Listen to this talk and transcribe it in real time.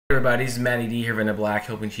Everybody, this is Matty D here, Vanna Black,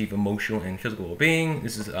 helping achieve emotional and physical well-being.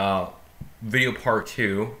 This is video part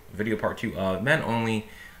two of men only,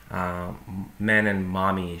 men and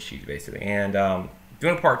mommy issues, basically. And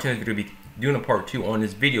doing a part two on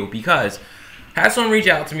this video because I had someone reach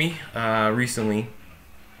out to me recently,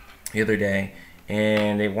 the other day,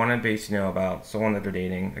 and they wanted to know about someone that they're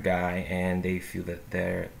dating, a guy, and they feel that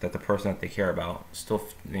the person that they care about, still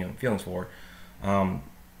feelings for,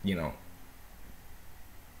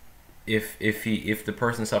 if the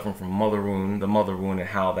person's suffering from the mother wound, and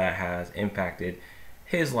how that has impacted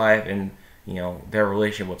his life and their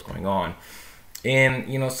relationship, what's going on.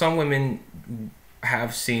 And some women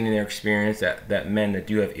have seen in their experience that men that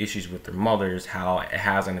do have issues with their mothers, how it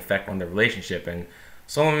has an effect on their relationship. And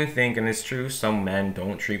some women think, and it's true, some men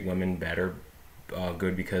don't treat women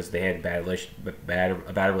good because they had a bad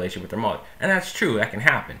relationship with their mother, and that's true. That can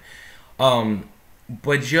happen.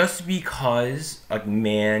 But just because a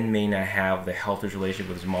man may not have the healthiest relationship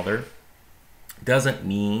with his mother doesn't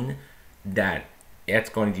mean that it's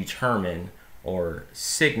going to determine or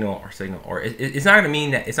signal, or it's not going to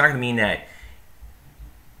mean that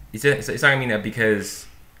because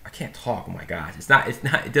I can't talk. Oh my gosh,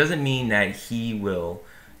 it doesn't mean that he will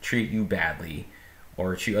treat you badly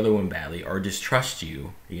or treat other women badly or distrust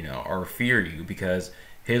you, or fear you because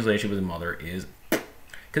his relationship with his mother is.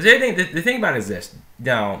 Because the thing about it is this.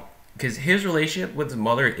 Now, because his relationship with his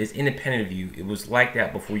mother is independent of you. It was like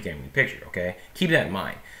that before you came in the picture, okay? Keep that in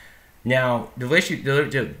mind. Now, the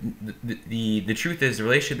truth is, the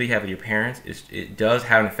relationship that you have with your parents, it does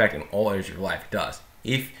have an effect in all areas of your life. It does.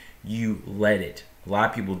 If you let it. A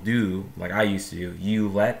lot of people do, like I used to do. You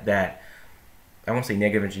let that, I won't say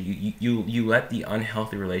negative energy, you let the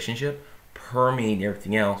unhealthy relationship permeate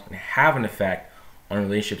everything else and have an effect on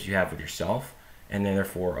relationships you have with yourself, and then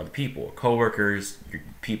therefore other people, coworkers,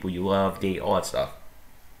 people you love, date, all that stuff.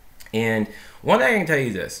 And one thing I can tell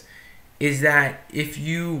you is that if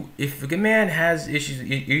a man has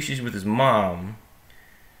issues with his mom,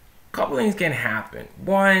 a couple things can happen.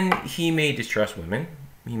 One, he may distrust women.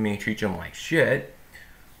 He may treat them like shit,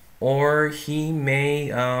 or he may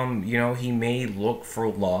he may look for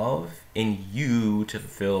love in you to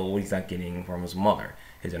fulfill what he's not getting from his mother,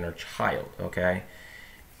 his inner child. Okay,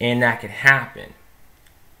 and that could happen.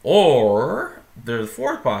 Or the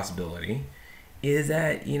fourth possibility is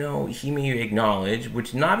that he may acknowledge,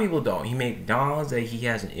 which not people don't, he may acknowledge that he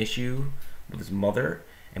has an issue with his mother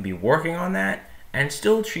and be working on that and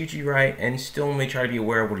still treat you right and still may try to be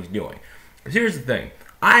aware of what he's doing. Because here's the thing,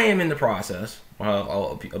 I am in the process,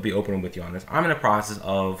 I'll be open with you on this, I'm in the process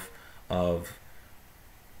of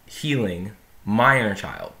healing my inner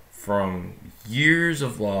child from years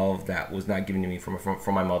of love that was not given to me from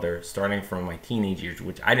my mother, starting from my teenage years,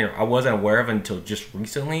 which I wasn't aware of until just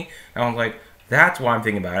recently. And I was like, that's why I'm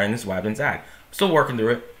thinking about it, and this is why I've been sad. I'm still working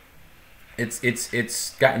through it.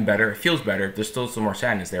 It's gotten better. It feels better. There's still some more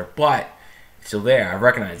sadness there, but it's still there. I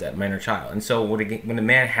recognize that, my inner child. And so when a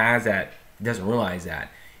man has that, doesn't realize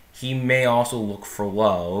that, he may also look for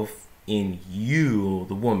love in you,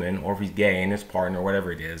 the woman, or if he's gay, in his partner, or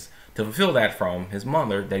whatever it is, to fulfill that from his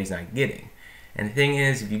mother that he's not getting. And the thing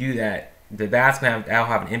is, if you do that, that'll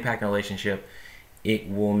have an impact on the relationship. It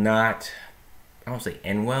will not, I won't say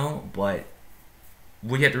end well, but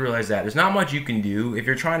we have to realize that there's not much you can do. If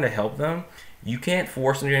you're trying to help them, you can't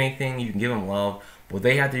force them to do anything. You can give them love. What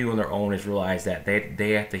they have to do on their own is realize that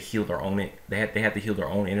they have to heal their own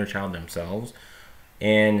inner child themselves.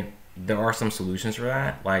 And there are some solutions for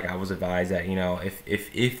that. Like I was advised that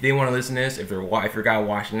if they want to listen to this, if you're a guy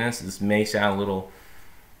watching this may sound a little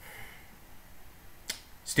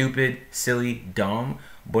stupid, silly, dumb,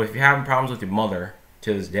 but if you're having problems with your mother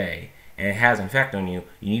to this day and it has an effect on you,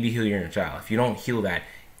 you need to heal your inner child. If you don't heal that,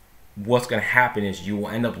 what's going to happen is you will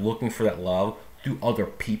end up looking for that love through other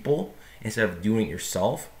people instead of doing it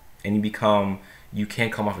yourself, and you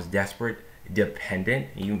can't come off as desperate, dependent,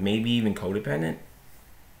 you maybe even codependent,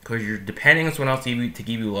 because you're depending on someone else to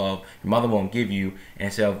give you love your mother won't give you,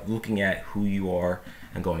 instead of looking at who you are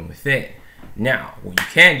and going with it. Now, what you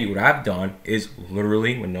can do, what I've done, is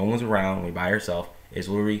literally, when no one's around, when you're by yourself, is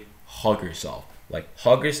literally hug yourself. Like,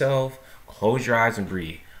 hug yourself, close your eyes and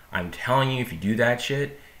breathe. I'm telling you, if you do that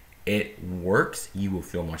shit, it works. You will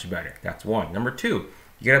feel much better. That's one. Number two,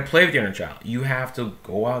 you gotta play with your inner child. You have to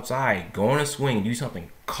go outside, go on a swing, do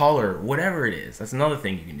something, color, whatever it is. That's another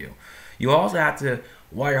thing you can do. You also have to,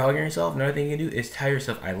 while you're hugging yourself, another thing you can do is tell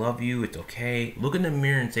yourself, I love you, it's okay. Look in the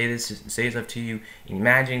mirror and say stuff to you.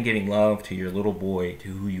 Imagine giving love to your little boy, to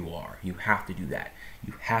who you are. You have to do that.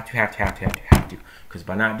 You have to. Because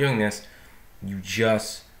by not doing this, you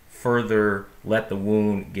just further let the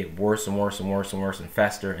wound get worse and worse and worse and worse and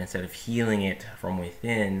fester, instead of healing it from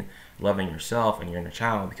within, loving yourself and your inner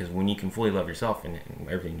child. Because when you can fully love yourself in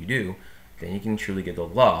everything you do, then you can truly give the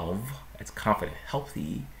love that's confident,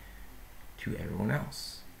 healthy to everyone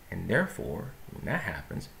else. And therefore, when that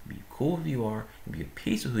happens, be cool with who you are, be at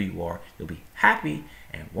peace with who you are, you'll be happy,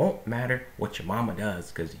 and it won't matter what your mama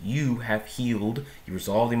does, because you have healed, you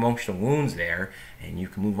resolved emotional wounds there, and you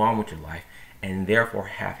can move on with your life, and therefore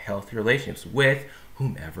have healthy relationships with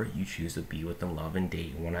whomever you choose to be with and love and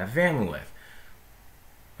date and want to have a family with.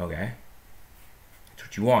 Okay? That's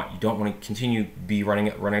what you want. You don't want to continue to be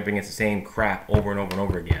running up against the same crap over and over and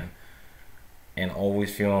over again, and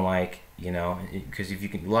always feeling like, you know, because if you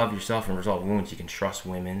can love yourself and resolve wounds, you can trust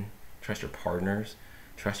women, trust your partners,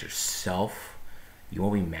 trust yourself. You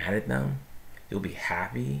won't be mad at them. You'll be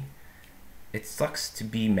happy. It sucks to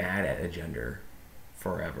be mad at a gender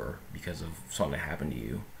forever because of something that happened to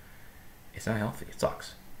you. It's not healthy. It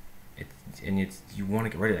sucks. You want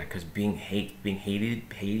to get rid of that, because hating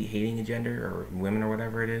a gender or women or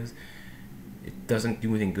whatever it is, it doesn't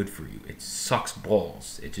do anything good for you. It sucks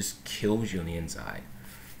balls. It just kills you on the inside.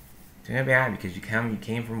 So you're bad because you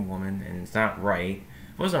came from a woman, and it's not right.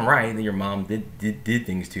 It wasn't right that your mom did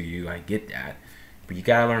things to you. I get that. But you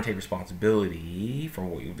gotta learn to take responsibility for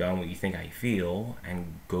what you've done, what you think, how you feel,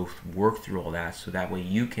 and go work through all that, so that way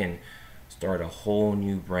you can start a whole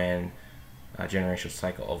new brand generational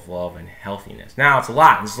cycle of love and healthiness. Now it's a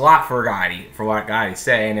lot. It's a lot for a guy to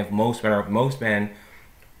say, and if most men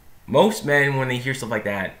when they hear stuff like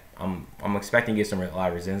that, I'm expecting to get a lot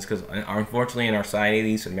of resistance, because unfortunately in our society, at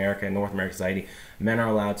least America, North American society, men are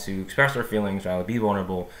allowed to express their feelings, allowed to be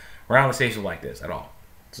vulnerable. We're not on stages like this at all.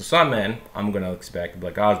 So some men, I'm going to expect to be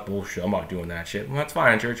like, oh, it's bullshit, I'm not doing that shit. Well, that's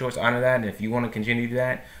fine. It's your choice to honor that. And if you want to continue to do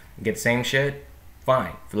that and get the same shit,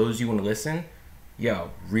 fine. For those of you who want to listen,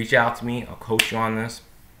 yo, reach out to me. I'll coach you on this.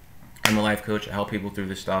 I'm a life coach. I help people through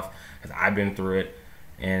this stuff because I've been through it.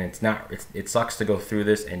 And it sucks to go through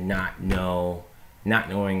this and not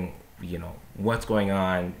knowing, you know, what's going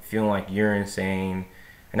on, feeling like you're insane,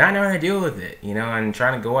 and not knowing how to deal with it, you know, and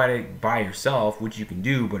trying to go at it by yourself, which you can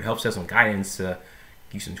do, but it helps have some guidance to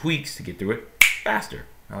give you some tweaks to get through it faster.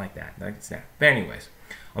 I like that. I like the snap. But anyways,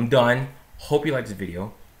 I'm done. Hope you liked this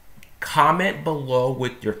video. Comment below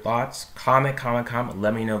with your thoughts. Comment.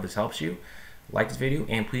 Let me know if this helps you. Like this video,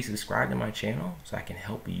 and please subscribe to my channel so I can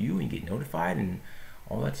help you and get notified and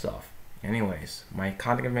all that stuff. Anyways, my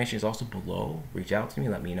contact information is also below. Reach out to me.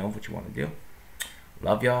 Let me know what you want to do.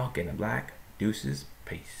 Love y'all. Getting it black. Deuces.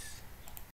 Peace.